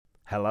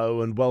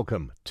Hello and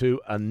welcome to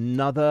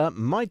another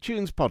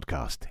MiTunes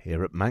podcast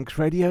here at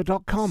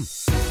manxradio.com.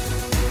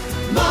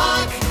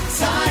 Marc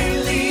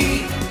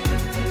Tyley,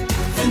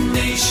 the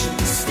nation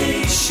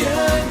station,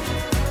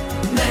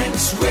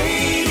 Manx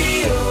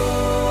Radio.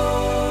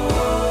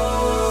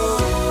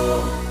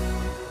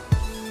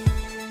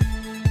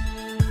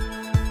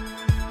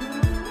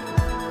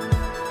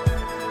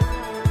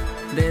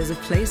 There's a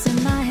place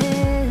in my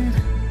head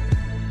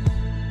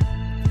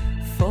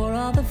for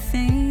all the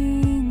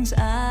things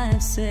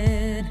I've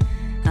said.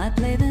 I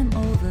play them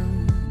over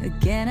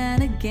again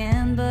and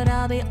again, but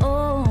I'll be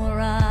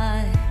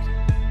alright.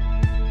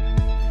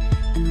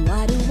 And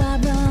why do I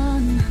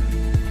run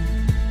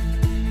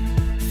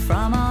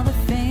from all the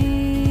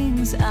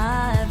things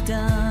I've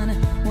done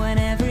when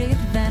every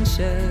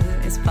adventure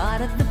is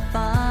part of the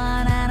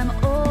fun and I'm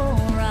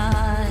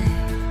alright?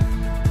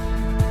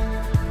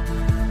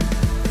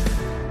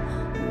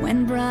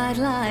 When bright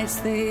lights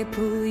they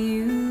pull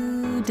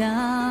you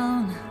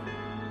down,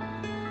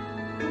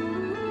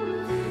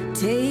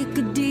 take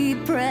a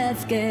deep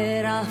breath,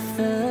 get off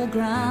the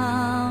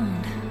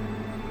ground.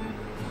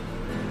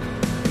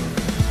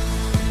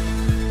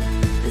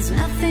 There's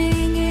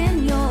nothing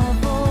in your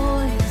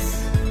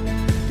voice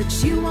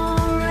that you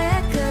won't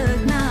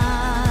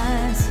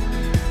recognize.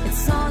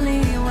 It's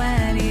only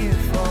when you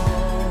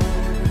fall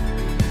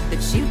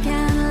that you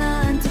can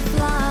learn to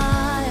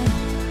fly.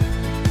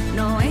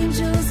 No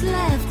angels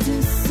left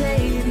to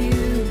save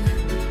you,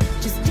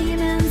 just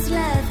demons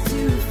left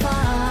to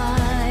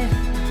fight.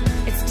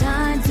 It's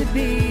time to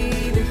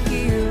be the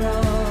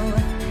hero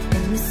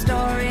in the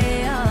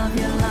story of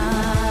your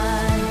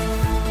life.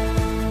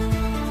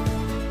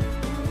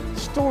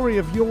 Story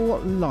of your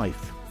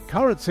life.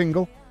 Current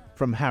single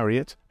from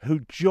Harriet,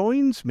 who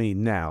joins me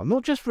now,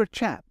 not just for a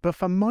chat, but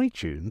for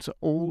MiTunes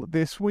all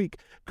this week.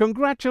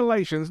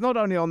 Congratulations, not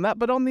only on that,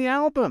 but on the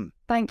album.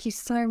 Thank you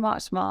so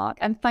much, Mark,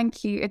 and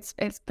thank you. It's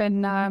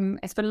been a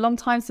long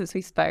time since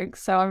we spoke,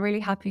 so I'm really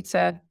happy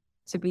to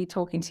be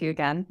talking to you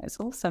again. It's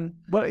awesome.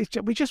 Well,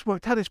 we just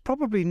worked out it's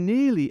probably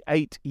nearly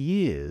 8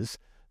 years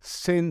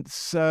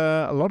since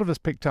a lot of us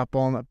picked up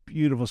on a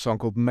beautiful song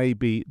called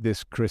Maybe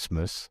This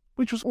Christmas,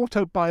 which was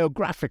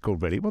autobiographical,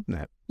 really, wasn't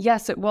it?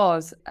 Yes, it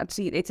was.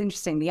 Actually, it's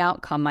interesting. The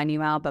outcome, my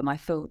new album, I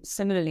feel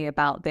similarly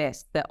about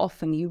this, that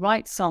often you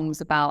write songs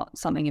about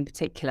something in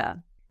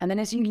particular, and then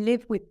as you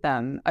live with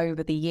them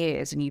over the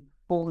years and you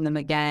perform them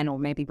again or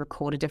maybe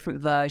record a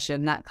different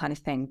version, that kind of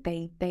thing,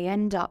 they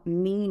end up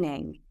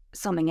meaning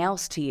something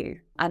else to you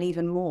and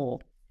even more.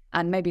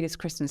 And maybe this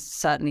Christmas is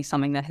certainly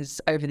something that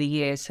has, over the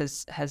years,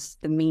 has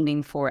the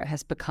meaning for it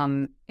has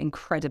become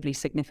incredibly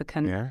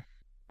significant. Yeah.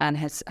 And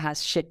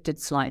has shifted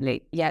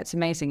slightly. Yeah, it's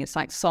amazing. It's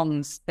like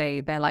songs,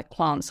 they're like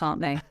plants,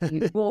 aren't they?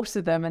 You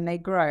water them and they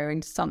grow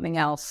into something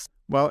else.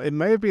 Well, it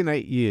may have been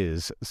 8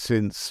 years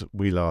since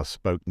we last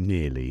spoke,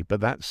 nearly, but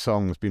that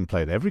song's been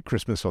played every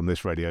Christmas on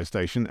this radio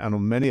station and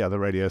on many other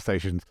radio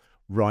stations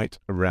right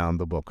around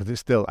the world, because it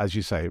still, as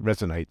you say,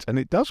 resonates, and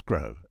it does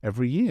grow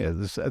every year.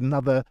 There's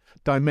another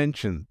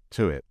dimension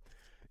to it.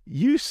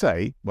 You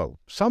say, well,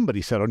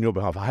 somebody said on your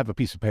behalf, I have a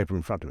piece of paper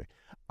in front of me,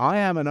 I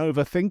am an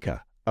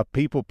overthinker, a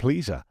people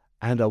pleaser,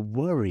 and a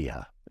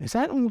worrier. Is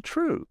that all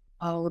true?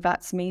 Oh,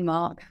 that's me,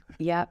 Mark.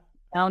 Yep,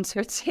 down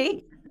to a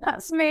T.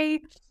 That's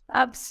me.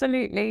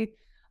 Absolutely.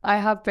 I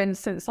have been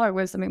since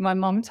my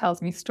mum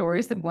tells me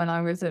stories of when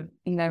I was a,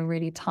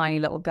 really tiny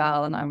little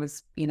girl and I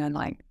was,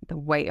 like the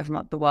weight of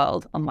the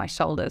world on my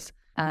shoulders.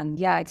 And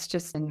yeah, it's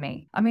just in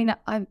me. I mean,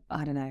 I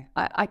don't know.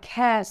 I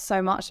care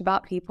so much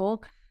about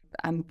people.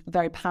 I'm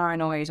very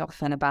paranoid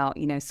often about,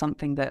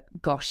 something that,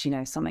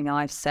 something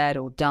I've said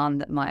or done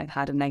that might have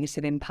had a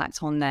negative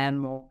impact on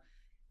them or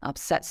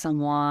upset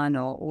someone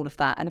or all of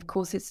that. And of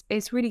course,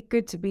 it's really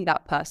good to be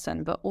that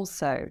person, but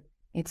also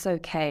it's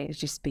okay to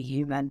just be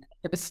human.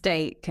 A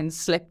mistake can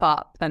slip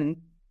up and,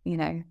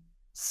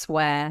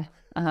 swear,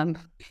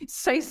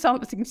 say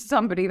something to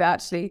somebody that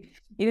actually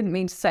you didn't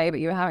mean to say,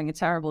 but you were having a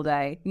terrible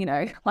day.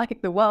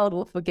 Like the world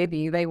will forgive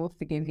you. They will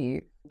forgive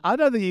you. I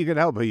don't think you can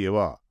help who you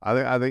are.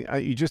 I think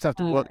you just have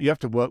to work. You have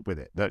to work with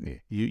it, don't you?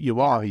 You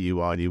are who you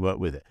are, and you work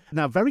with it.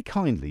 Now, very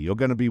kindly, you're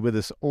going to be with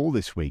us all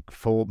this week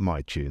for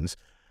MiTunes.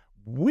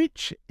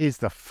 Which is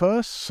the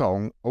first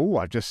song? Oh,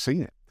 I've just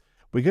seen it.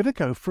 We're going to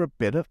go for a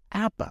bit of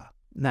ABBA.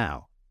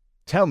 Now,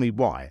 tell me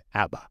why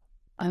ABBA.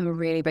 I'm a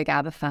really big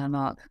ABBA fan,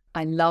 Mark.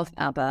 I love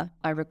ABBA.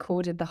 I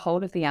recorded the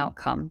whole of The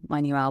Outcome, my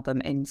new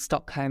album, in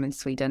Stockholm in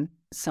Sweden.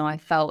 So I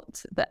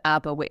felt that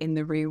ABBA were in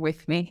the room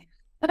with me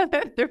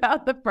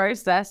throughout the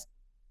process.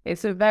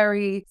 It's a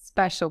very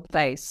special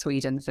place,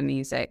 Sweden, for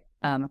music.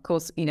 Of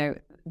course,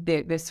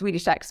 the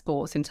Swedish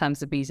exports in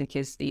terms of music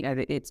is,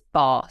 it's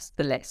vast,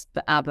 the list,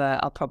 but ABBA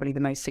are probably the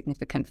most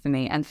significant for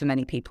me and for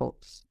many people.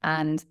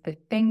 And the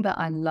thing that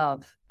I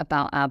love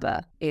about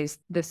ABBA is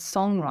the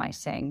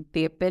songwriting,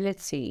 the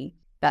ability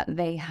that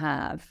they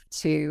have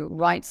to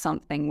write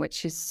something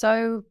which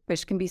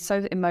can be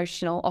so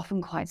emotional,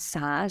 often quite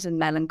sad and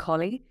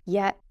melancholy,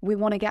 yet we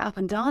want to get up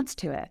and dance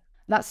to it.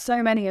 That's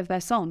so many of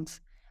their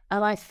songs.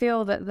 And I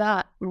feel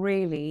that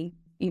really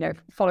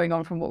following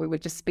on from what we were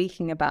just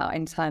speaking about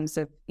in terms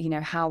of,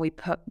 how we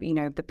put,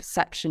 the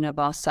perception of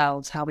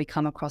ourselves, how we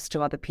come across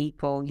to other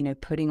people,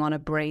 putting on a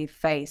brave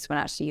face when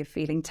actually you're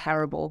feeling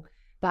terrible,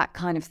 that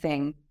kind of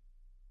thing.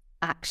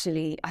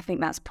 Actually, I think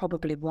that's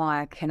probably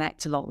why I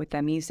connect a lot with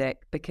their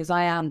music, because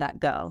I am that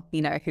girl,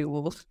 who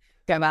will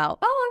go out,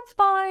 oh, I'm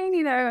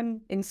fine,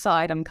 and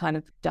inside I'm kind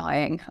of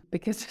dying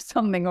because of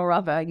something or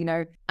other,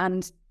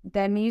 and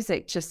their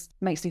music just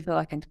makes me feel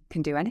like I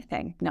can do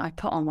anything. I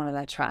put on one of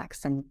their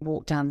tracks and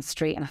walk down the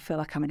street and I feel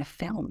like I'm in a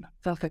film. I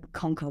feel like I could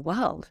conquer the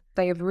world.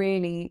 They have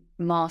really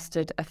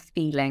mastered a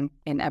feeling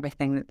in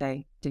everything that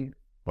they do.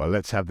 Well,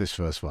 let's have this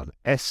first one.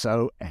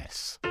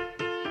 SOS.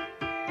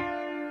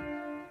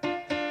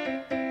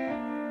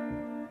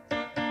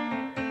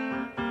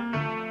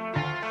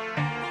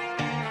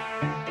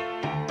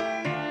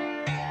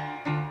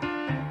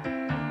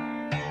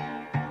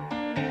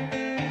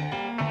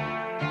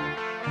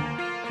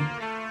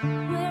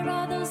 Where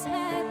are those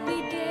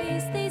happy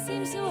days? They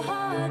seem so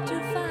hard to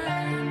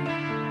find.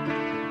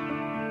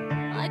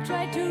 I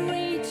tried to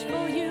reach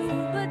for you,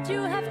 but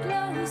you have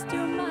closed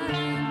your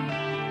mind.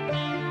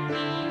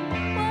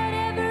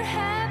 Whatever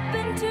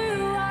happened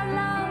to our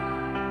love?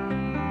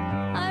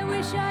 I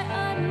wish I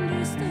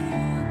understood.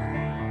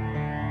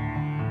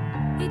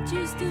 It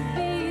used to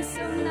be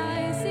so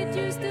nice, it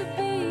used to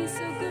be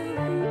so good.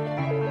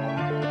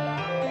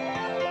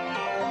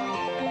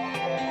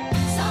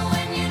 So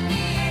when you're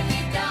near me,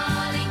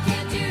 darling,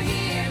 can't you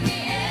hear me?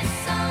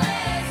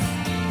 SOS.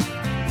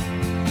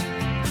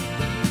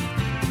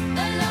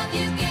 The love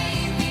you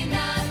gave me,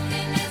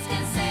 nothing else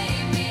can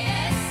save me.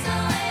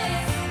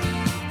 SOS.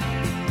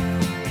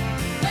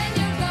 When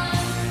you're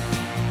gone,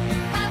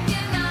 how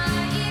can I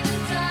even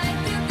try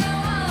to go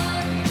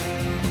on?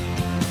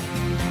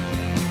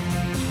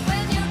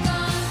 When you're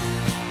gone,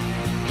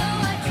 though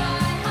I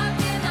try, how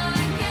can I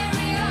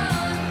carry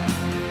on?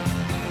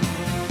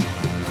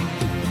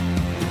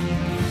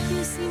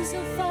 You seem so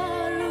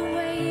far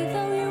away,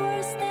 though you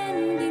are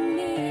standing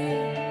near.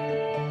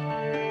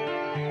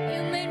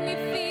 You made me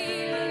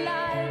feel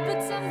alive, but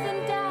something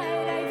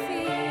died, I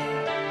fear.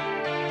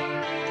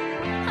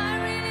 I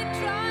really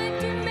tried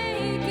to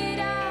make it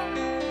out.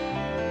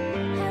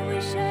 I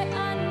wish I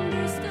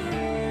understood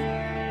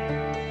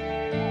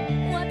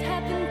what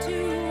happened to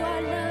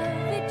our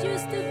love. It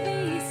used to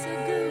be so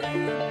good.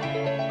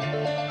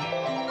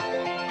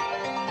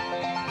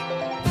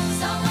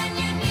 So when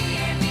you're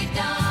near me,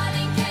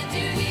 darling, can't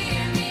you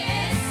hear me?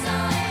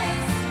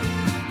 SOS.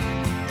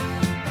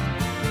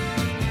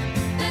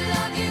 The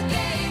love you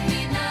gave me,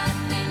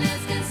 nothing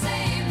else can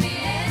save me.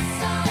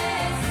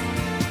 SOS.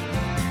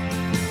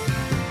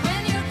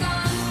 When you're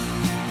gone,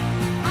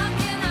 how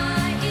can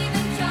I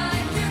even try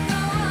to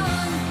go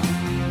on?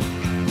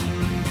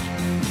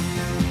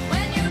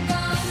 When you're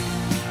gone,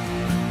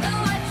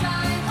 though I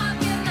try, how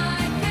can I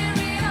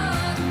carry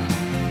on?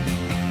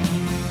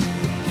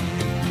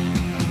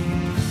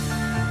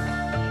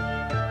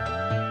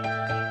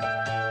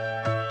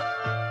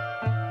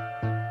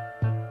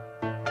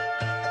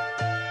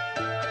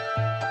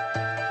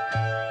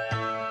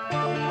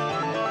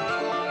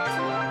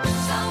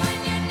 So when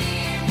you're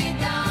near me,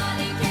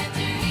 darling, can't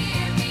you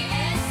hear me?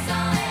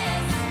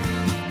 SOS.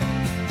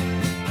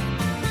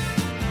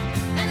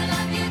 And the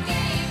love you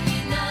gave me,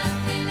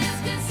 nothing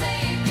else can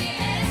save me.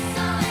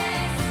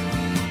 SOS.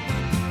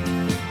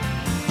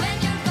 When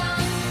you're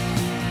gone,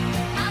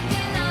 how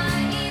can I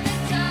even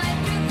try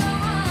to go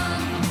on?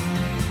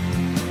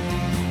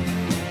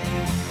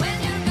 When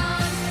you're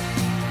gone,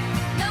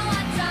 though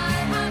I try,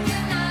 how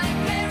can I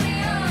carry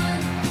on?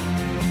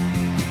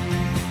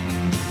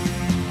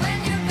 When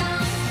you're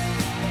gone,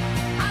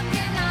 how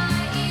can I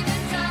even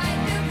try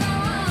to go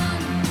on?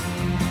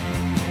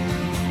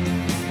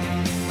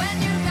 When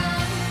you're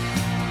gone,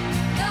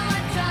 though I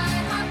try,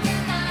 how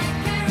can I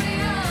carry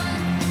on?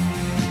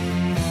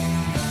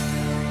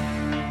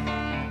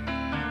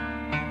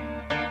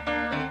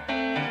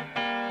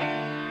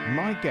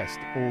 My guest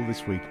all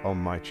this week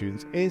on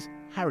MiTunes is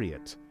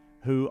Harriet,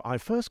 who I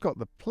first got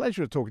the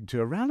pleasure of talking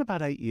to around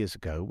about 8 years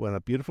ago when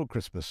a beautiful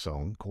Christmas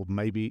song called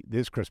Maybe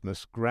This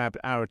Christmas grabbed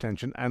our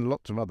attention and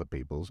lots of other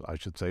people's, I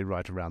should say,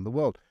 right around the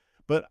world.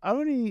 But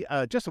only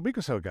just a week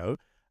or so ago,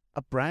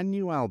 a brand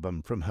new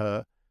album from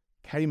her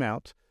came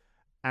out,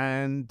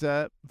 and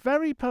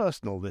very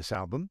personal, this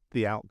album,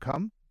 The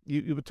Outcome.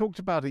 You were talked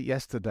about it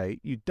yesterday.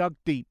 You dug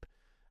deep,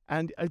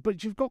 and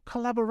but you've got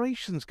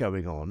collaborations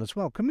going on as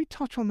well. Can we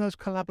touch on those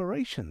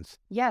collaborations?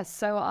 Yes,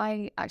 so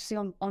I actually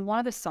on one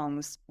of the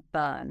songs,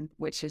 Burn,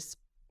 which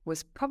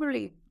was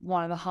probably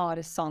one of the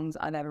hardest songs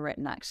I've ever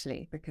written,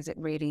 actually, because it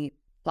really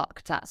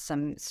plucked at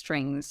some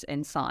strings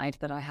inside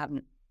that I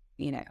hadn't,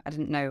 I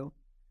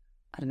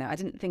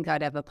didn't think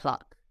I'd ever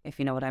pluck, if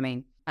you know what I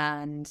mean.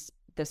 And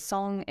the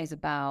song is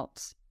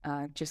about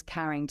just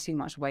carrying too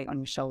much weight on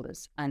your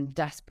shoulders and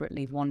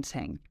desperately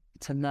wanting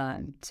to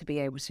learn to be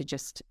able to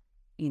just,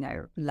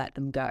 let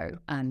them go.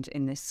 And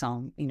in this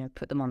song,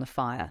 put them on the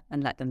fire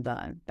and let them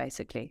burn,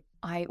 basically.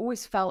 I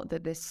always felt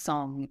that this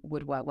song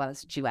would work well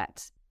as a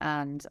duet.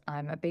 and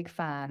I'm a big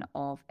fan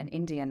of an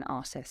Indian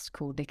artist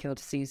called Nikhil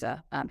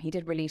D'Souza. He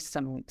did release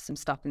some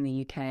stuff in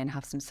the UK and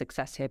have some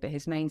success here, but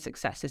his main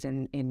success is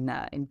in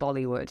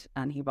Bollywood,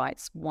 and he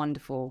writes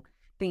wonderful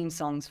theme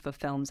songs for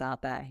films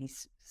out there.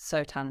 He's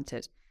so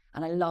talented,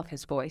 and I love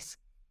his voice.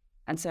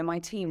 And so my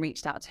team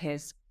reached out to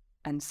his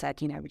and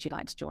said, would you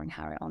like to join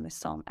Harriet on this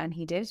song? And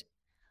he did,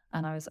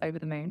 and I was over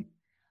the moon.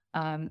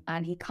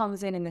 And he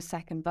comes in the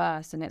second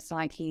verse, and it's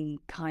like he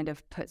kind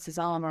of puts his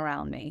arm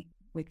around me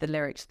with the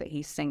lyrics that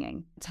he's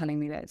singing, telling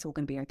me that it's all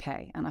going to be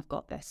okay, and I've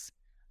got this.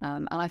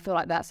 And I feel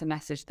like that's a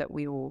message that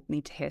we all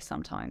need to hear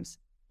sometimes.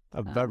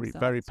 A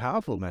very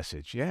powerful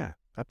message. Yeah,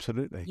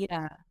 absolutely.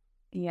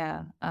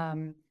 Yeah.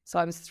 So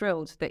I was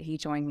thrilled that he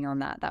joined me on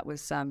that. That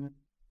was, a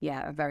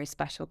very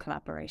special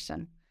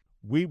collaboration.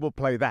 We will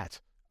play that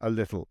a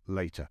little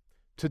later.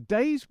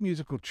 Today's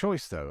musical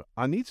choice, though,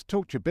 I need to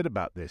talk to you a bit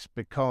about this,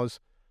 because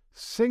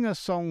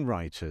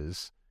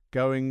singer-songwriters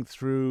going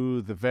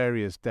through the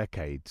various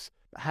decades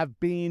have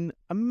been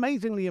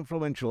amazingly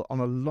influential on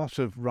a lot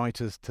of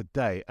writers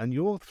today. And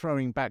you're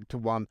throwing back to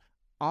one,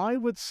 I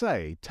would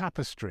say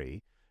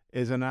Tapestry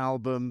is an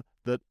album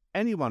that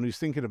anyone who's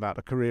thinking about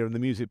a career in the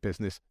music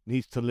business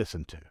needs to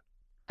listen to.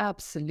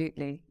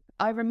 Absolutely.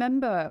 I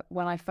remember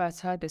when I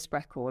first heard this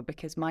record,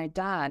 because my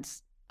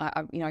dad's,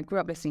 I grew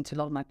up listening to a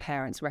lot of my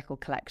parents' record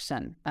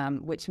collection,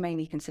 which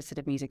mainly consisted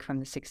of music from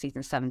the 60s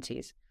and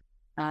 70s.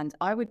 And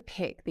I would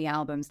pick the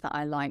albums that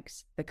I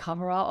liked the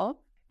cover art of.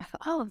 I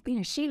thought,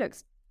 she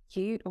looks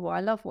cute, or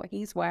I love what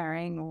he's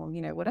wearing, or,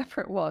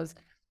 whatever it was.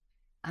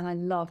 And I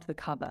loved the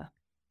cover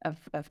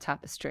of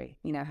Tapestry,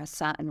 her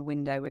sat in the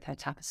window with her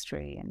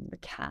tapestry and the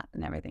cat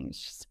and everything.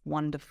 It's just a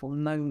wonderful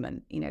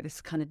moment,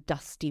 this kind of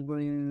dusty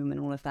room and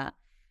all of that.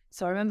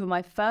 So I remember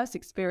my first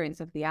experience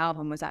of the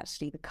album was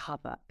actually the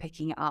cover,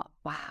 picking it up.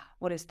 Wow,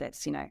 what is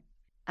this,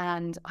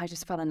 And I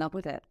just fell in love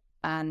with it.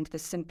 And the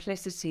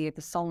simplicity of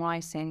the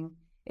songwriting,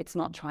 it's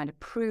not trying to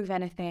prove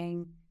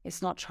anything.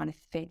 It's not trying to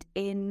fit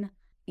in.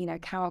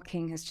 Carole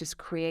King has just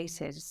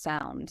created a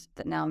sound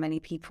that now many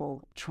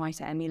people try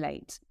to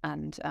emulate.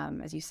 And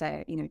as you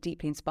say,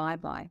 deeply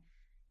inspired by.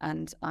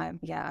 And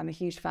I'm a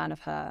huge fan of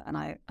her, and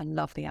I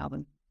love the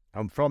album.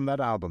 And from that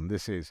album,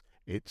 this is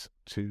It's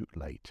Too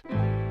Late.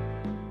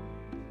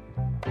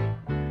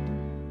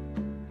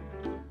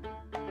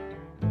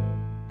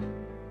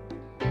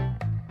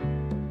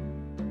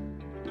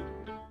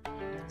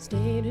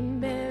 Stayed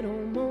in bed all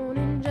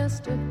morning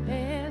just to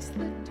pass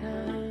the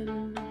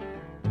time.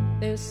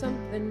 There's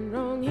something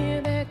wrong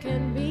here, there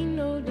can be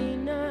no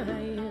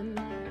denying.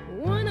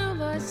 One of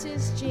us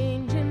is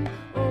changing,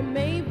 or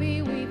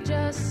maybe we've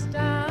just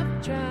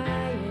stopped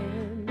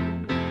trying.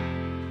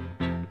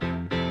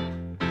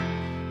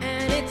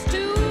 And it's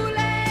too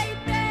late,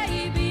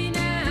 baby,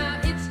 now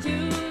it's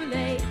too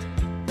late.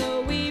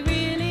 Though we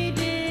really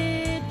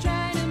did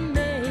try to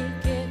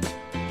make it.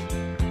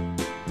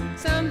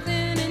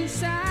 Something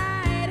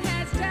inside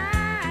has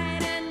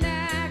died, and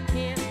I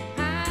can't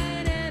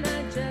hide, and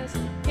I just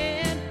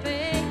can't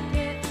fake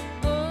it.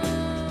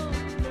 Oh,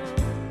 no.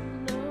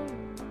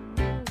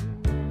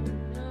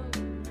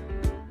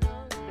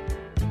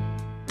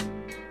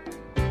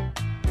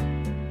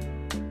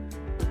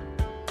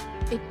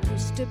 It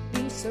used to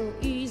be so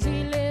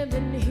easy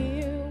living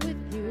here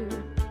with you.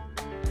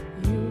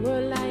 You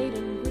were light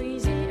and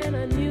breezy, and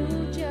I knew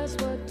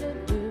just what to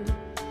do.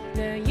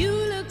 Now you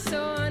look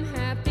so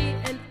unhappy,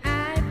 and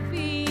I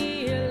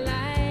feel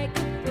like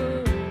a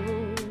fool.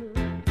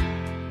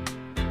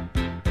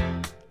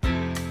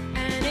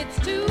 And it's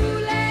too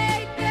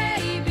late,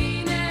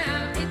 baby,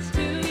 now it's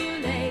too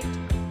late.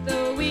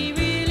 Though we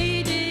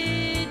really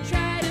did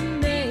try to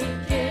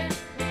make it.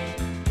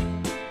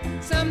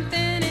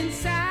 Something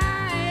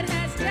inside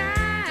has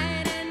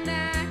died, and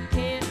I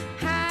can't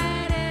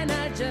hide, and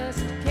I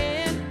just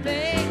can't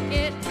fake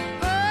it.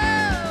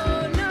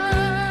 Oh, no.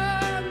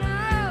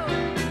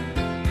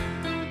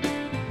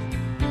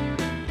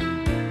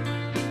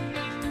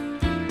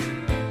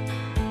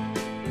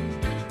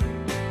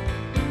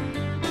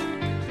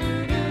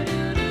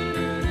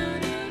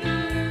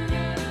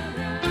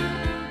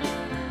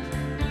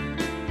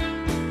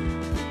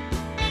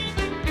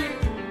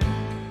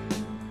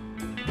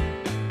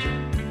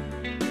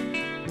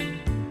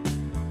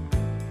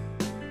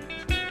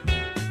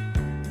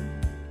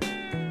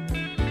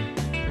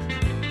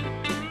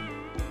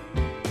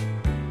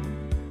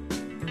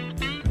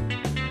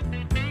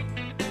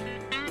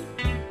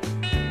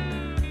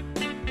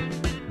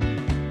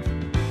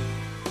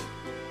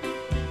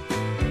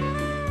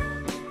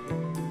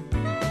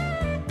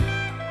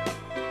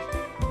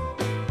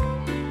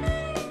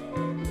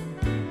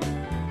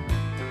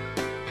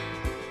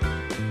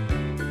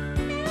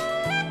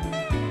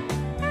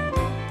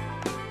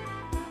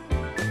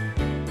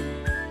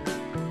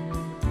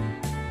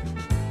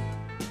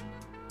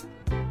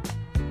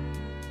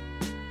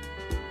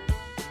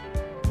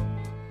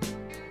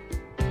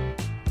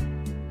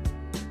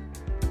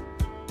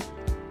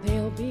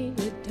 There'll be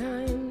good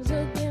times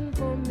again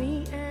for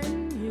me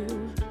and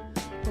you,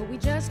 but we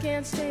just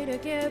can't stay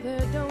together,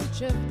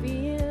 don't you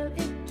feel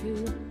it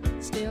too?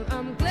 It's Still,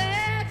 I'm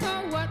glad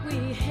for what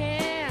we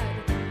had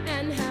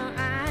and how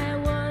I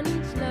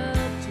once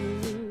loved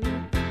you.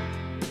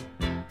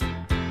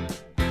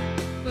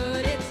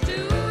 But it's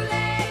too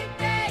late,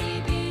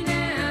 baby,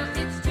 now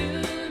it's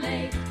too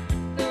late.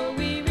 Though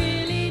we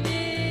really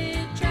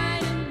did try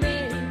to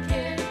make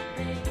it.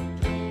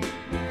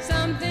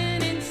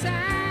 Something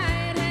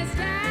inside has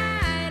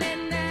died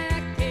and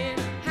I can't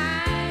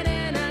hide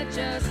and I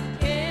just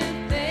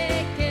can't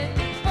fake it.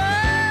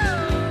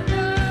 Oh,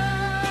 no,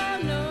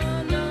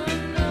 no,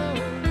 no,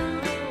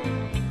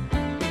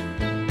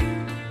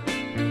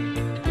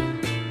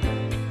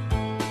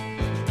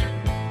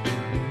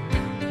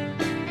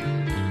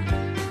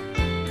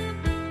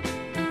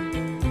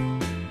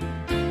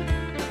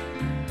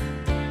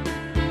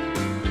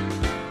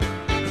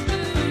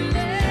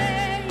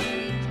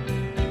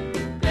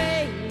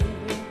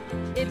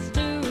 it's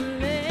too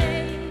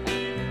late,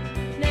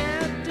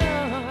 now,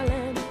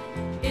 darling,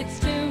 it's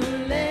too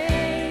late.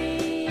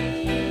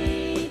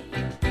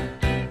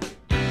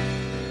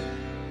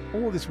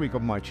 All this week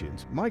on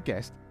MiTunes, my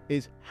guest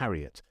is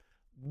Harriet.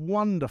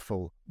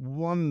 Wonderful,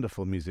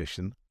 wonderful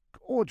musician,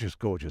 gorgeous,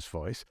 gorgeous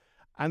voice.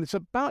 And it's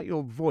about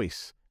your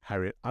voice,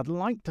 Harriet. I'd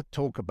like to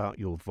talk about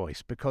your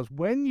voice because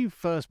when you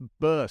first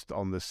burst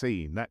on the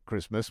scene that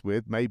Christmas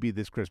with Maybe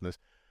This Christmas,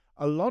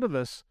 a lot of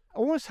us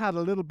almost had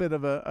a little bit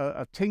of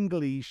a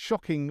tingly,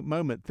 shocking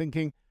moment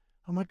thinking,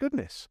 oh my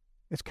goodness,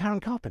 it's Karen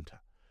Carpenter.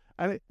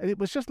 And it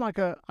was just like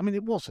it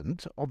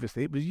wasn't,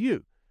 obviously, it was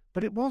you,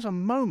 but it was a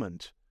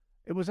moment.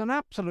 It was an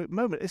absolute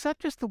moment. Is that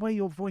just the way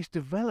your voice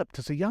developed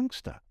as a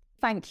youngster?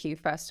 Thank you,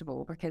 first of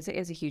all, because it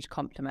is a huge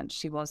compliment.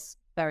 She was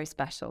very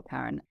special,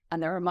 Karen.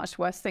 And there are much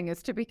worse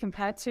singers to be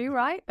compared to,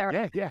 right?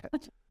 Yeah.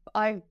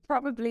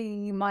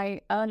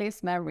 My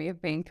earliest memory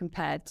of being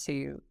compared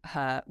to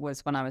her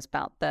was when I was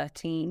about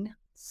 13.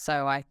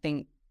 So I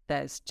think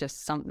there's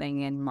just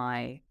something in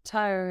my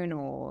tone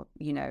or,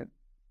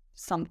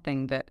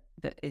 something that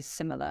is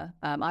similar.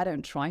 I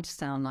don't try to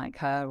sound like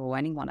her or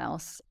anyone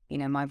else.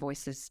 My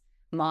voice is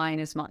mine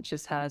as much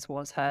as hers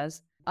was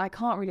hers. I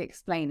can't really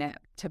explain it,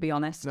 to be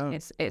honest. No.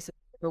 It's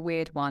a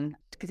weird one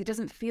because it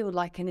doesn't feel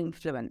like an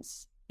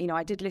influence.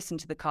 I did listen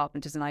to the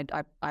Carpenters and I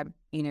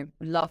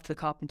loved the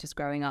Carpenters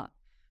growing up,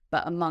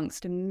 but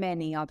amongst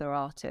many other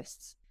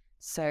artists.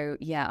 So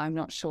yeah, I'm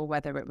not sure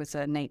whether it was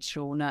a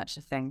nature or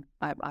nurture thing.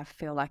 I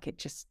feel like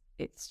it's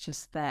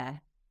just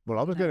there. Well,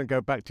 I was going to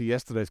go back to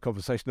yesterday's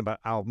conversation about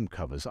album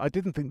covers. I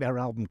didn't think their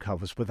album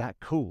covers were that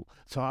cool.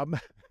 So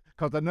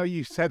because I know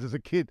you said as a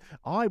kid,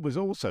 I was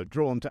also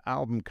drawn to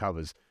album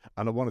covers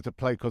and I wanted to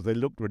play because they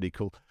looked really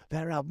cool.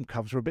 Their album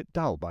covers were a bit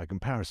dull by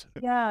comparison.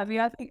 Yeah,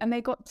 I think, and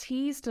they got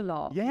teased a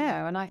lot.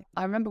 Yeah. And I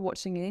remember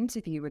watching an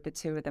interview with the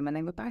two of them and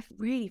they were both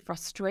really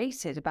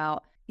frustrated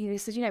about, they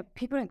said,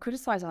 people don't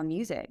criticize our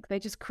music. They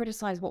just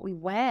criticize what we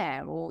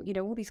wear or,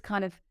 all these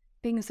kind of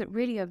things that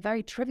really are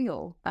very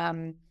trivial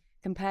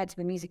compared to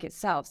the music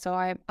itself. So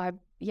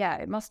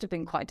it must have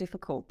been quite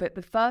difficult. But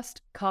the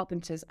first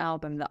Carpenters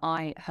album that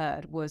I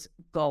heard was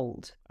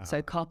Gold.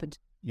 So Carpenter.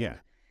 Yeah.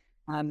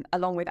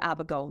 Along with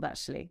ABBA Gold,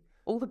 actually.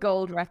 All the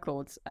Gold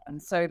records.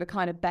 So the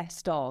kind of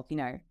best of,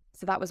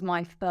 So that was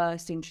my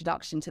first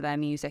introduction to their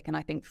music. And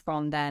I think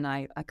from then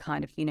I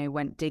kind of,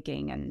 went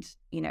digging and,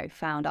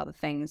 found other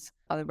things,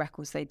 other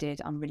records they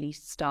did,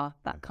 unreleased stuff,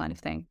 that kind of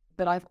thing.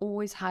 But I've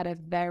always had a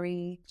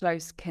very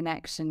close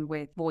connection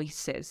with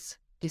voices.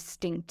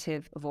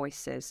 Distinctive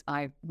voices.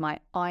 My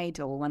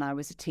idol when I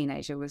was a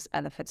teenager was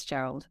Ella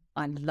Fitzgerald.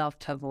 I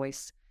loved her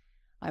voice.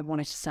 I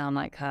wanted to sound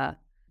like her.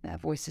 Their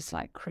voice is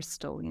like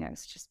crystal,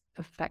 it's just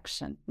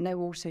perfection. No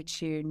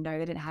auto-tune, no,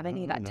 they didn't have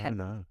any of that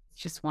tempo. No.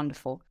 It's just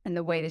wonderful. And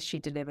the way that she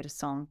delivered a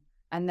song.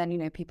 And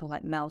then, people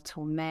like Mel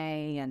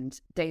Torme and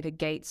David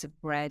Gates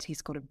of Bread,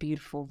 he's got a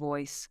beautiful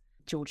voice.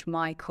 George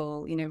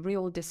Michael,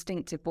 real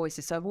distinctive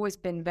voices. So I've always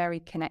been very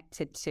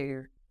connected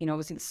to,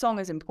 obviously the song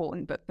is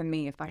important, but for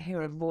me, if I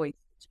hear a voice,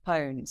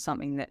 tone,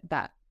 something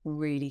that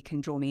really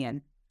can draw me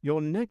in. Your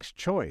next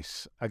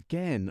choice,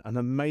 again, an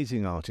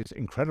amazing artist,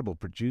 incredible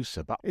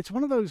producer, but it's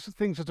one of those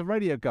things as a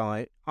radio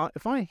guy,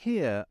 if I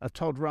hear a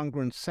Todd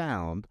Rundgren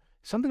sound,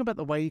 something about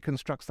the way he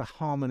constructs the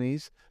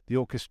harmonies, the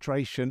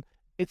orchestration,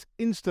 it's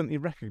instantly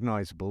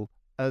recognizable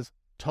as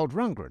Todd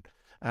Rundgren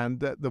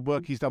and the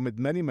work he's done with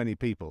many, many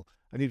people.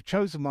 And you've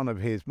chosen one of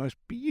his most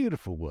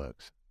beautiful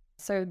works.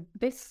 So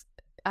this,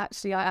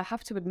 actually, I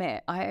have to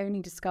admit, I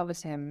only discovered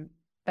him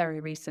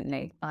very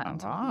recently,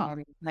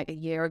 like a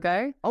year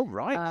ago. Oh,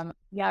 right.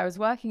 I was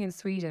working in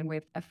Sweden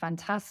with a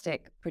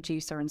fantastic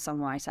producer and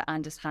songwriter,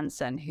 Anders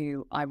Hansen,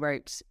 who I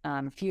wrote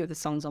a few of the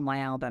songs on my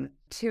album,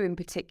 two in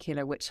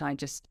particular, which I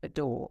just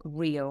adore,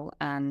 Real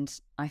and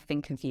I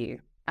Think of You.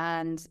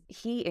 And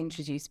he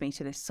introduced me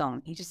to this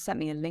song. He just sent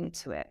me a link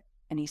to it.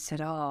 And he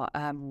said,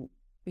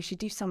 we should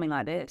do something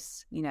like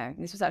this.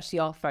 This was actually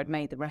after I'd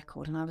made the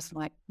record. And I was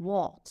like,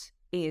 what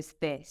is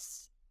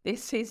this?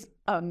 This is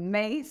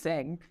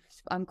amazing.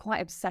 I'm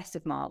quite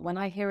obsessive, Mark. When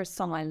I hear a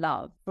song I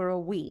love for a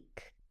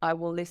week, I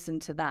will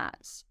listen to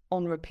that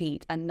on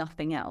repeat and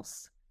nothing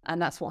else.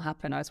 And that's what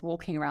happened. I was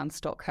walking around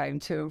Stockholm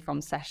to and from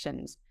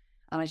sessions,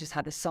 And I just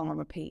had this song on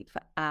repeat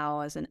for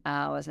hours and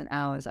hours and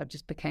hours. I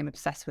just became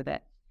obsessed with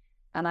it.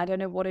 And I don't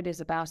know what it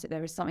is about it.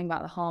 There is something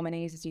about the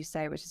harmonies, as you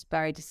say, which is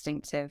very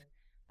distinctive.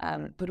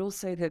 But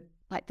also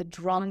the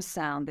drum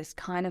sound, this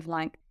kind of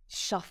like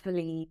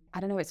shuffly, I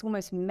don't know, it's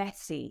almost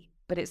messy,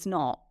 but it's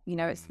not. You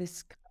know, it's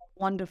this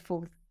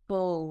wonderful,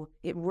 full,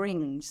 it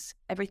rings.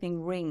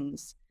 Everything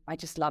rings. I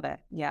just love it.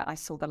 Yeah, I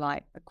Saw the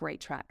Light, a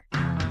great track.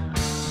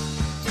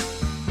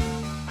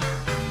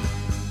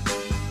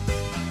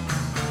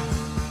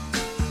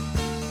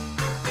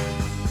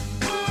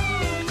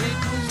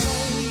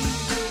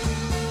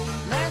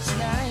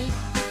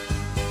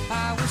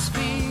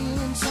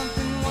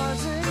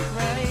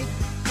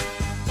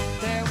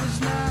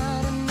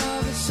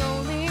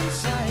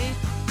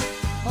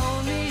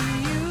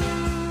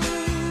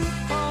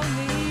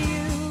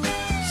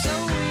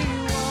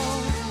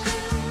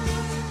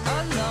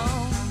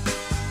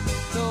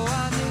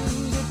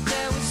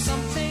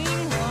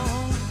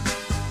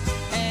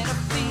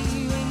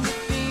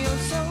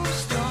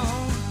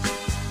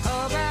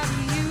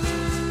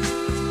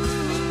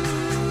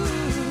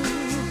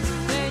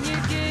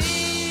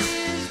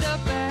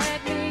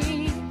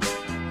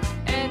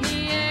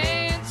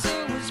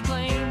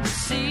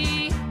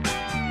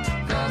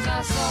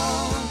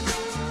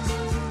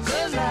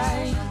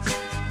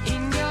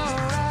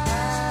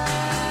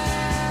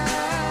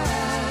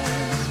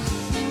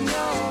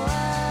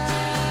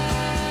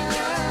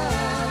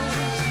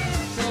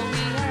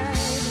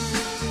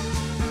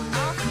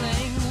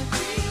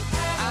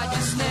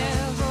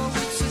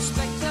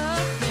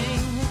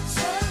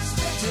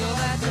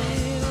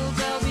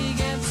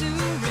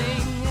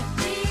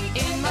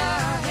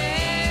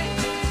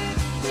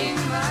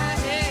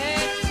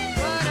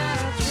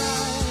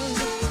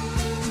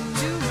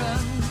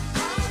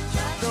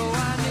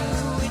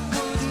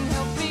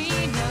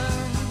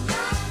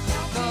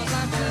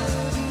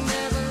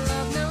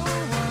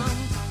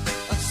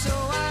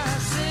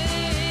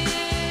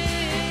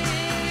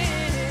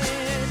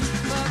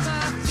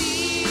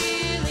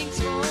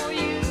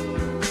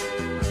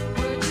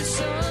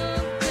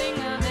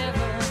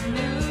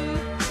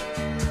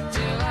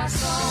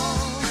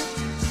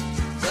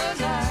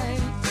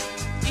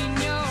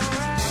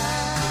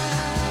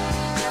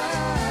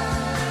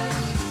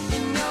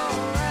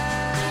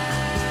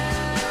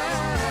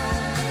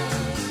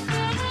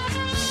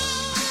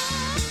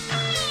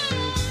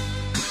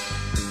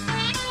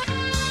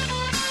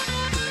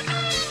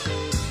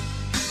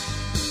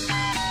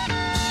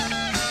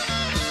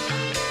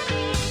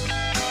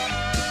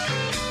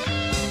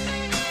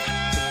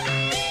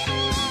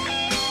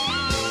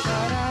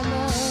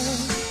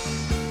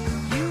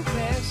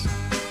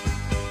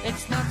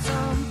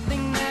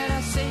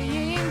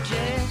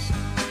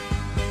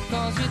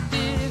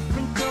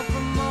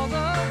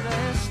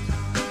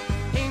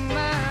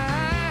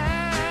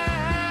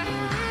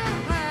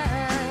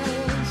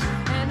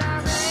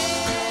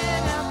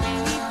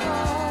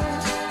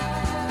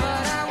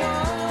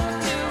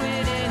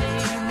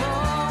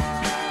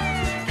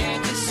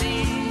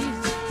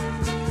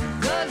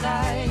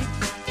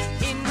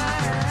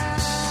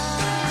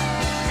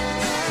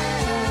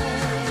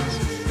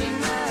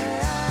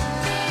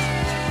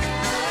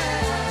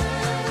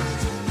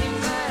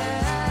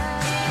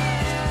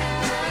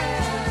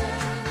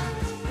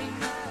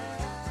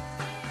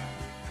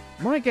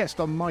 My guest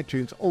on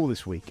MiTunes all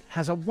this week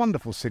has a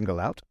wonderful single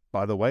out,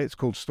 by the way. It's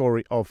called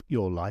Story of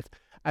Your Life.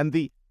 And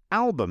the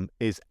album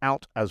is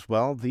out as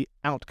well, The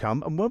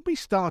Outcome. And when we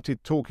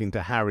started talking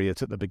to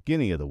Harriet at the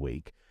beginning of the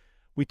week,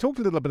 we talked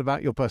a little bit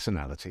about your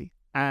personality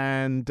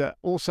and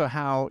also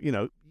how, you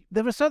know,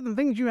 there are certain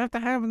things you have to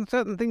have and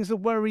certain things that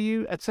worry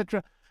you,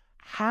 etc.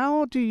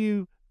 How do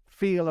you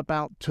feel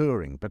about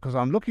touring? Because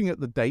I'm looking at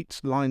the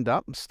dates lined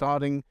up,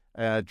 starting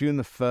June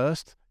the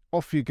 1st.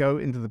 Off you go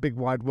into the big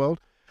wide world.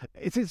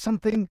 Is it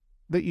something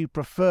that you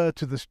prefer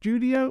to the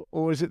studio,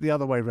 or is it the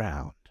other way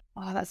round?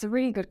 Oh, that's a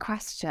really good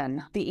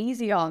question. The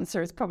easy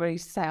answer is probably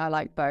to say I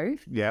like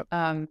both. Yeah.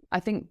 I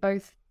think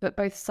both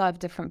serve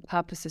different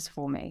purposes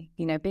for me.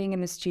 You know, being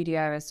in the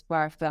studio is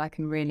where I feel I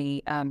can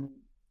really,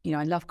 you know,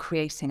 I love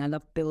creating. I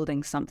love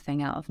building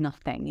something out of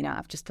nothing. You know, I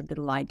have just a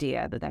little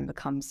idea that then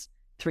becomes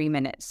 3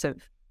 minutes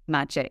of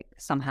magic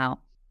somehow.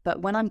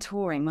 But when I'm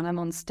touring, when I'm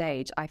on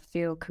stage, I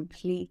feel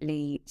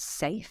completely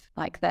safe.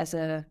 Like there's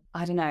I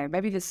don't know,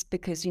 maybe this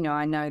because, you know,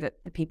 I know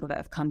that the people that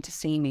have come to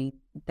see me,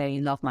 they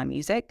love my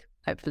music,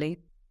 hopefully,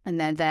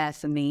 and they're there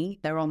for me.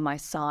 They're on my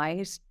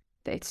side.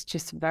 It's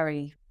just a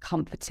very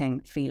comforting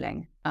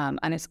feeling.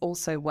 And it's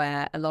also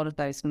where a lot of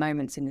those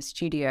moments in the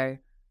studio,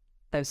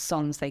 those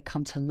songs, they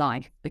come to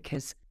life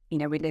because, you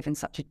know, we live in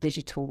such a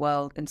digital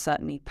world, and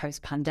certainly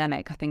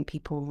post-pandemic, I think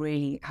people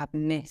really have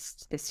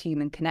missed this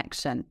human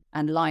connection,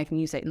 and live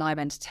music, live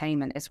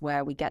entertainment is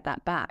where we get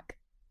that back.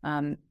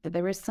 But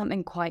there is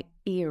something quite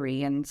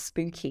eerie and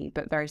spooky,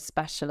 but very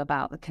special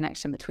about the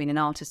connection between an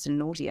artist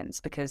and an audience,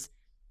 because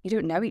you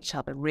don't know each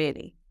other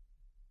really.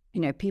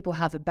 You know, people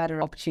have a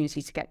better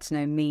opportunity to get to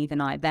know me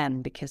than I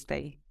them because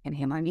they can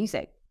hear my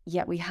music.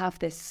 Yet we have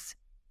this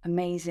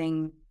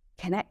amazing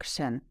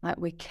connection. Like,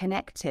 we're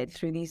connected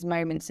through these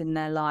moments in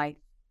their life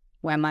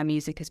where my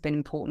music has been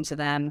important to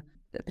them.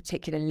 The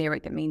particular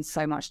lyric that means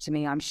so much to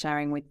me, I'm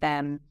sharing with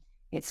them.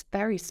 It's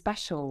very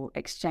special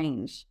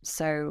exchange.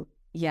 So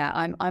yeah,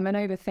 I'm an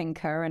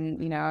overthinker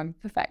and, you know, I'm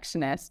a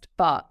perfectionist,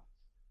 but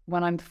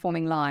when I'm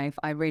performing live,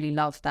 I really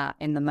love that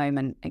in the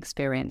moment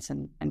experience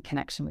and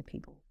connection with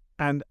people.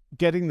 And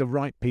getting the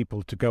right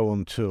people to go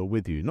on tour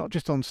with you, not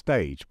just on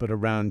stage, but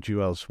around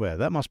you elsewhere,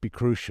 that must be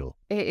crucial.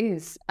 It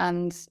is.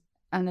 And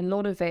a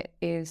lot of it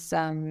is,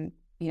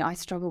 you know, I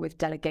struggle with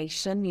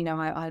delegation. You know,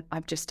 I'm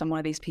one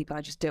of these people,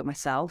 I just do it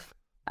myself.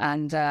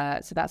 And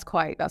so that's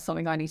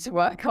something I need to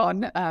work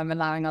on,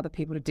 allowing other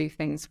people to do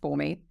things for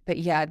me. But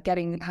yeah,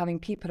 having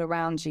people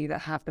around you that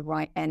have the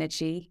right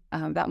energy,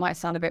 that might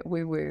sound a bit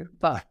woo-woo,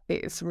 but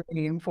it's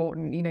really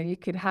important. You know,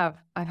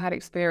 I've had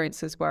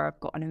experiences where I've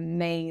got an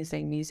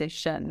amazing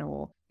musician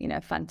or, you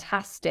know,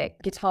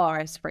 fantastic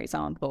guitarist, for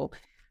example,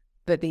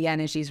 but the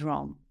energy's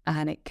wrong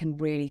and it can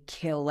really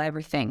kill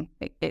everything.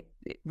 It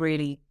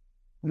really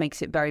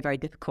makes it very, very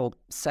difficult.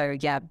 So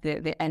yeah,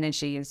 the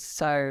energy is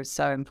so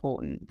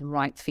important, the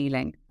right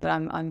feeling. But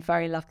I'm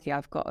very lucky.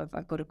 I've got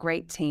a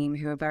great team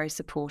who are very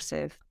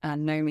supportive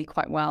and know me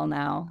quite well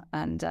now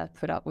and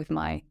put up with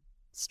my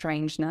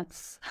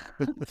strangeness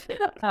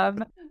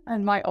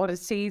and my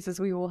oddities, as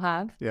we all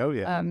have. Oh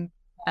yeah.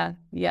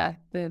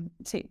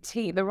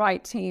 The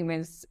right team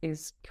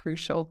is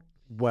crucial.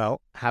 Well,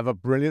 have a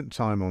brilliant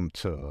time on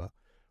tour.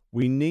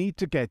 We need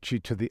to get you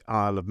to the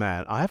Isle of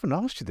Man. I haven't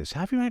asked you this.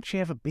 Have you actually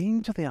ever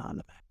been to the Isle of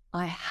Man?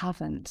 I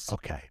haven't.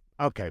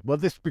 Okay. Well,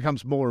 this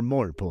becomes more and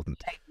more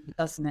important.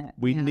 Doesn't it?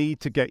 We need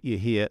to get you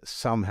here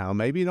somehow.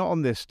 Maybe not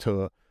on this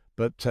tour,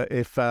 but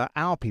if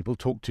our people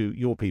talk to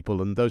your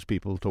people and those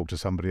people talk to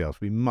somebody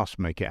else, we must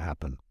make it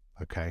happen.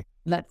 Okay?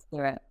 Let's do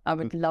it. I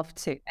would love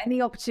to.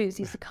 Any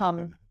opportunities to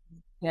come,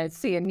 you know,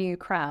 see a new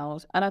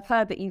crowd. And I've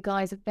heard that you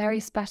guys are very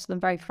special and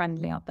very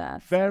friendly out there.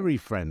 So. Very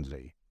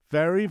friendly.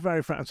 Very,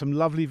 very friendly. Some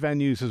lovely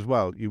venues as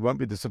well. You won't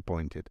be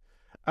disappointed.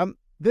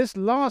 This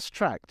last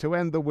track to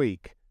end the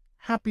week,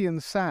 Happy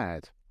and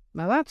Sad.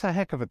 Now, that's a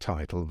heck of a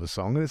title of a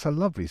song, and it's a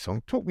lovely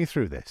song. Talk me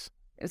through this.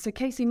 So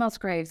Casey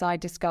Musgraves, I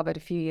discovered a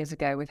few years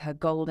ago with her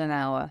Golden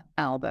Hour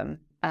album.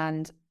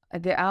 And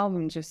the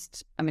album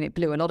it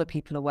blew a lot of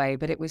people away,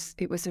 but it was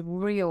a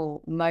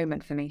real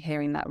moment for me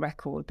hearing that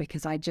record,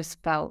 because I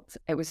just felt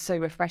it was so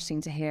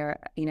refreshing to hear,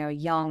 you know, a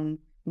young,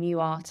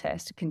 new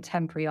artist, a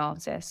contemporary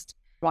artist,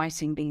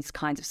 writing these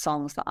kinds of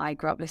songs that I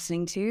grew up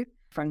listening to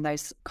from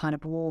those kind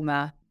of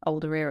warmer,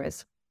 older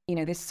eras. You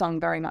know, this song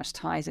very much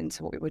ties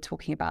into what we were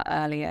talking about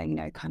earlier, you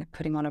know, kind of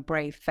putting on a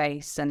brave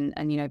face and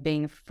you know,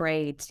 being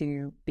afraid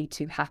to be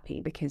too happy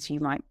because you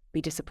might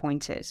be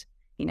disappointed,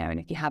 you know, and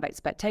if you have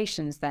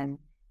expectations, then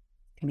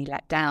can be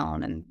let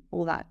down and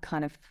all that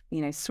kind of,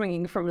 you know,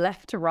 swinging from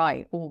left to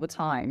right all the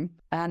time.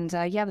 And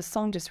the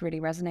song just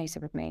really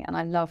resonated with me. And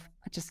I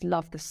just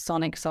love the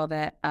sonics of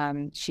it.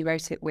 She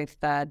wrote it with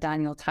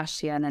Daniel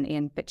Tashian and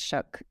Ian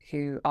Fitchuk,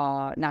 who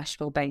are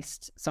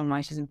Nashville-based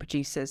songwriters and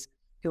producers,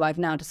 who I've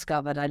now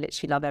discovered I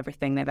literally love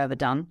everything they've ever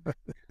done,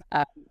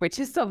 which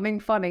is something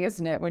funny,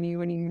 isn't it? When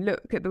you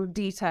look at the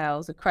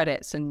details of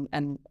credits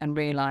and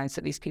realize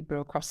that these people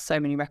are across so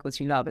many records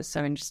you love. It's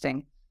so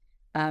interesting.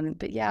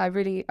 But yeah, I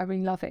really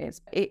love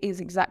it. It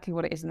is exactly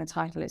what it is in the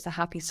title. It's a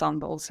happy song,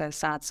 but also a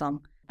sad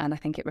song. And I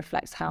think it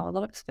reflects how a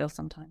lot of us feel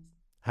sometimes.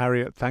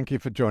 Harriet, thank you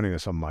for joining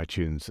us on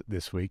MiTunes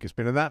this week. It's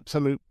been an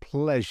absolute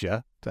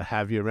pleasure to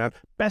have you around.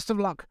 Best of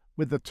luck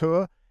with the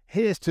tour.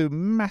 Here's to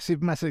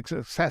massive, massive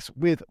success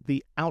with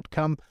The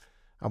Outcome.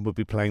 And we'll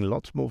be playing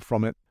lots more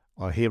from it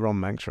here on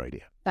Manx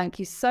Radio. Thank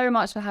you so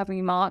much for having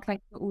me, Mark.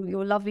 Thank you to all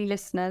your lovely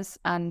listeners.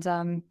 And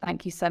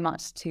thank you so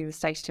much to the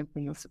station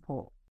for your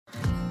support.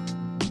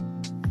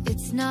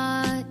 It's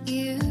not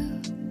you,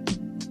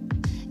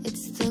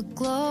 it's the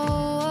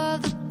glow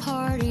of the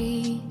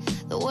party,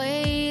 the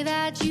way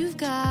that you've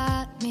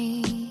got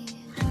me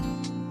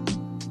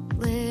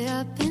lit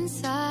up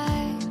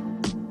inside.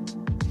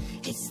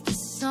 It's the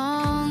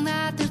song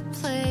that they're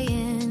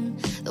playing,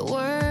 the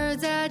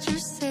words that you're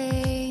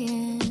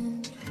saying.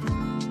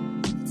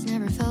 It's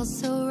never felt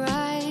so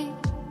right.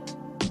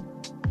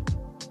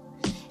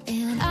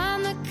 And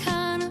I'm the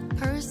kind of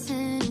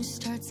person who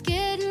starts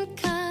getting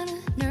kind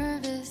of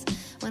nervous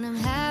when I'm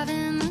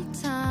having the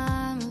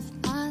time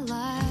of my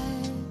life.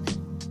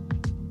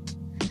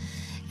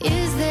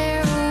 Is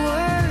there a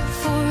word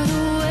for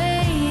the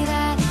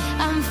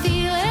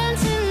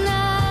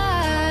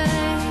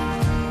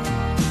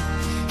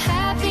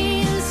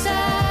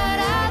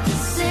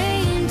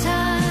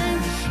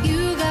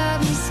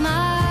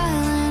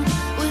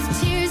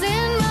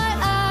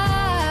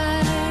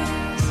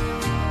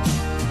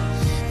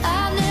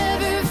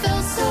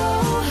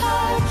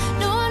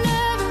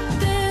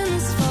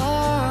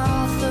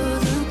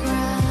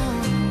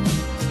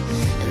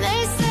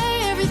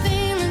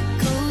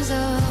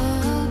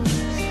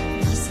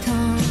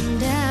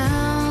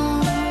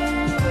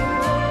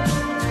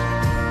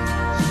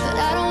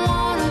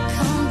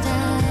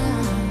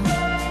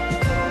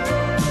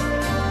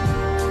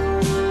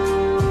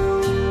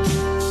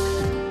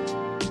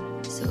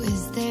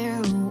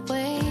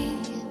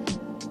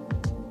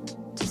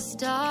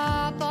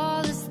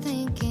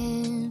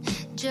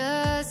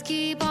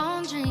keep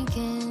on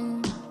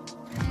drinking,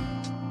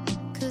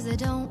 'cause I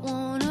don't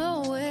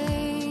wanna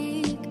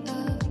wake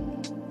up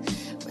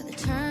where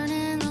they're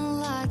turning the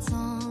lights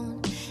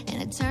on,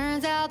 and it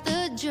turns out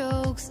the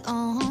joke's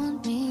on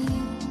me,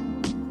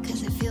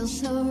 'cause it feels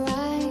so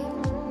right.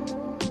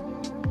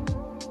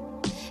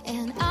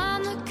 And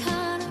I'm the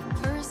kind of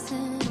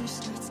person who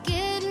starts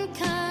getting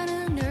kind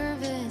of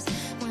nervous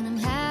when I'm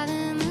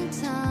having the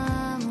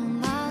time of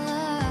my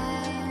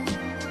life.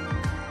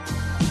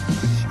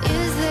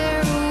 Is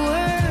there a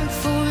word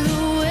for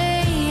the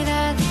way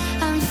that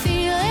I'm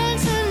feeling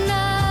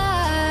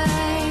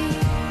tonight?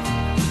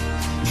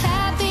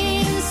 Happy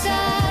and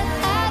sad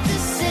at the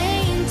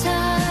same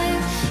time.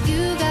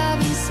 You got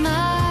me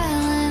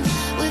smiling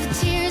with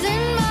tears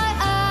in my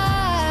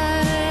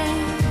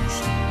eyes.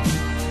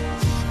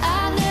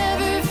 I've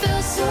never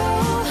felt so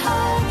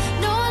high.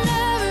 No, I've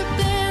never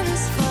been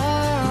this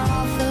far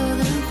off of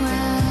the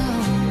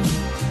ground.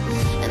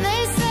 And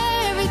they say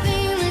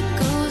everything that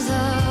goes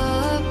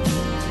up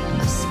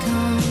must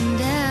come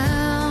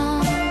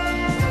down.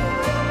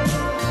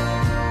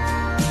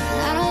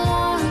 I don't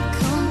wanna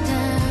come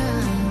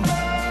down.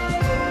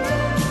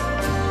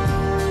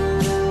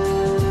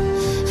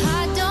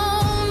 I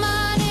don't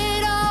mind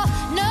it all.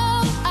 No,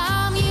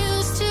 I'm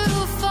used to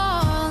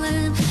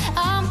falling.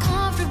 I'm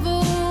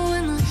comfortable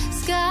when the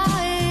sky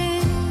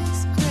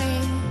is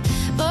gray.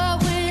 But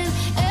when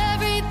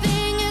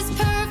everything is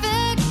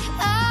perfect,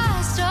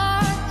 I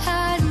start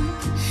hiding,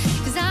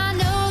 'cause I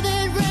know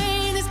that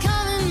rain is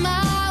coming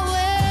my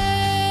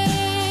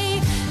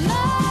way.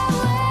 My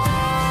way.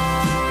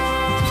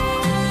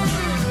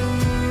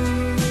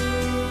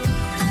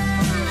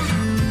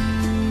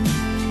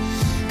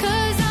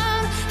 'Cause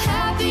I'm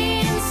happy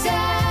and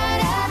sad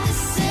at the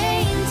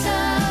same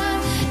time.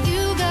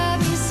 You got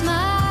me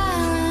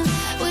smiling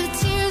with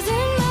tears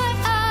in my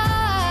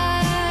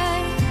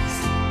eyes.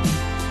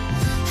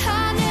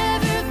 I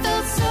never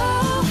felt so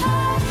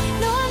high.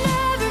 No, I've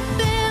never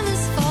been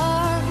this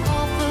far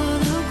off of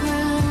the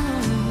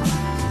ground.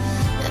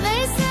 And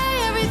they say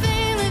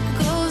everything that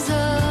goes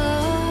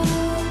up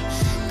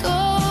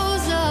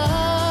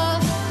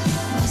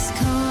must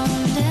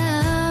come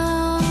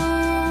down.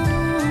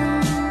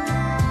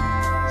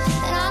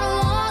 And I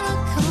don't wanna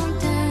come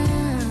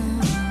down.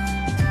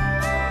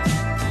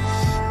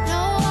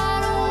 No, I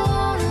don't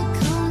wanna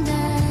come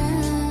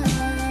down.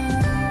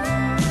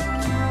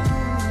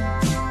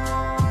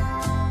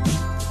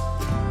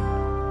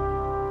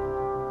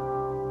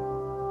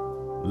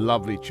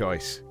 Lovely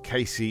choice.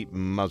 Casey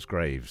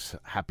Musgraves,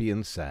 Happy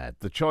and Sad.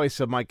 The choice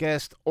of my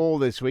guest all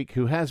this week,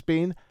 who has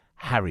been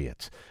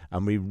Harriet.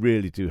 And we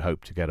really do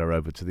hope to get her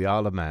over to the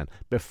Isle of Man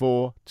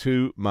before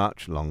too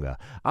much longer.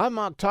 I'm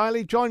Marc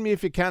Tyley. Join me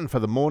if you can for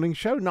the morning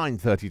show,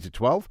 9:30 to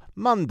 12,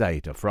 Monday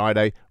to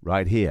Friday,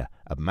 right here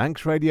at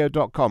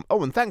manxradio.com.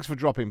 Oh, and thanks for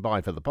dropping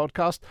by for the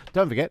podcast.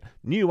 Don't forget,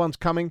 new ones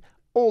coming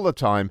all the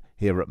time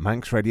here at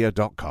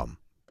manxradio.com.